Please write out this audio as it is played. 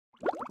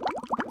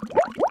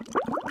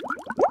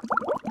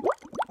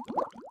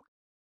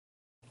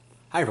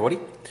Hi everybody.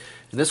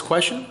 In this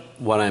question,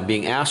 what I'm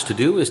being asked to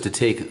do is to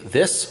take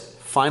this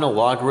final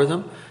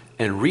logarithm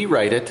and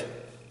rewrite it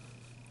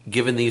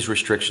given these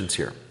restrictions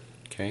here.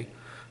 Okay.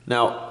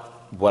 Now,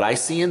 what I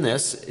see in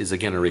this is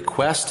again a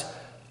request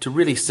to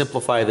really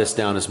simplify this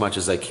down as much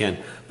as I can,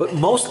 but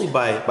mostly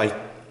by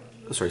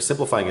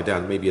simplifying it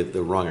down, maybe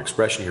the wrong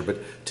expression here, but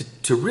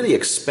to really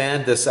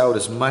expand this out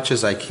as much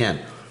as I can.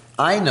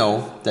 I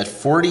know that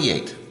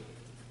 48,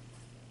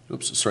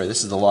 this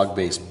is the log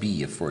base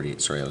b of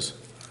 48,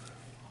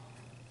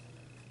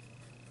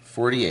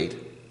 48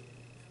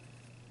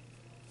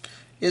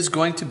 is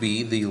going to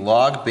be the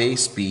log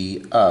base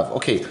b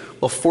of,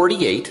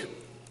 48,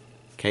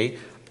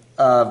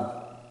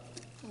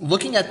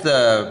 looking at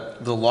the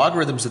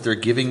logarithms that they're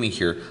giving me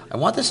here, I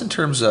want this in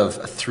terms of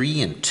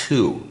 3 and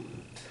 2.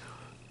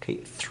 Okay,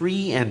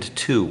 3 and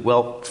 2.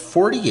 Well,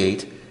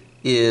 48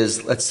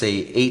 is, let's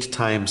say, 8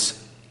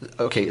 times,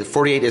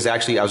 48 is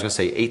actually, I was going to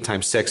say 8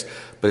 times 6,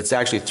 but it's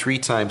actually 3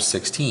 times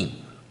 16.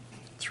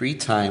 3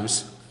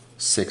 times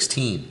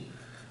 16.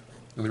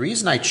 And the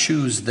reason I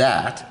choose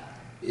that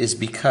is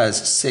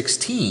because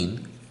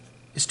 16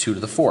 is 2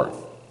 to the 4.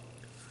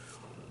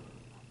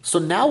 So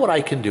now what I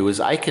can do is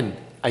I can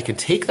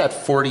take that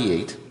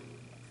 48,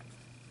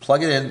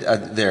 plug it in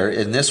there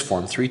in this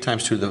form, 3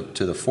 times 2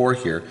 to the 4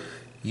 here,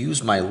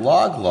 use my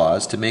log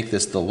laws to make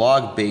this the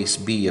log base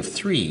b of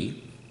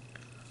 3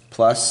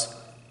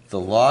 plus the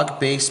log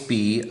base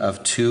b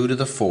of 2 to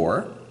the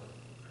 4.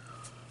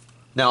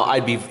 Now,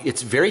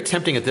 it's very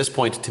tempting at this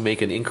point to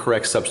make an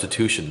incorrect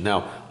substitution.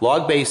 Now,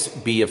 log base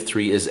b of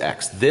 3 is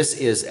x. This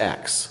is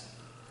x.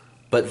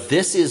 But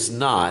this is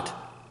not,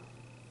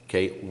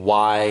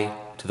 y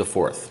to the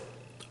 4th.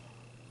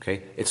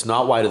 It's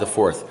not y to the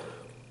 4th.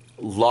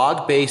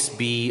 Log base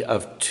b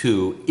of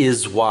 2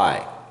 is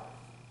y.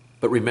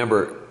 But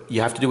remember,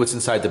 you have to do what's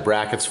inside the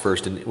brackets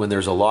first, and when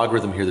there's a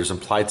logarithm here, there's an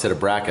implied set of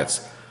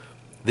brackets.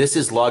 This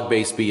is log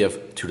base b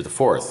of 2 to the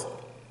 4th,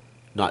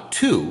 not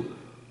 2,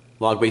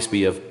 log base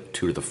b of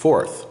 2 to the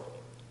 4th.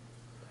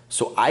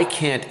 So I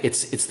can't,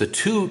 it's the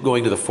 2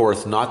 going to the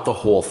 4th, not the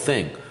whole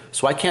thing.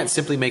 So I can't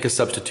simply make a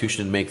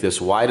substitution and make this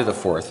y to the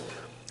 4th.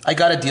 I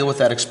got to deal with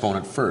that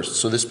exponent first.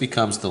 So this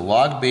becomes the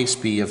log base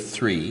b of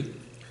 3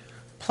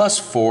 plus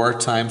 4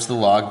 times the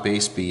log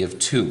base b of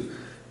 2.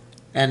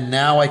 And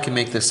now I can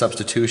make this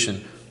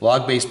substitution.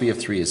 Log base b of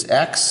 3 is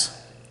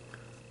x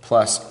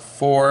plus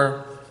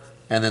 4,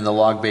 and then the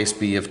log base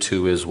b of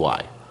 2 is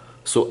y.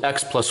 So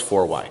x plus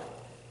 4y.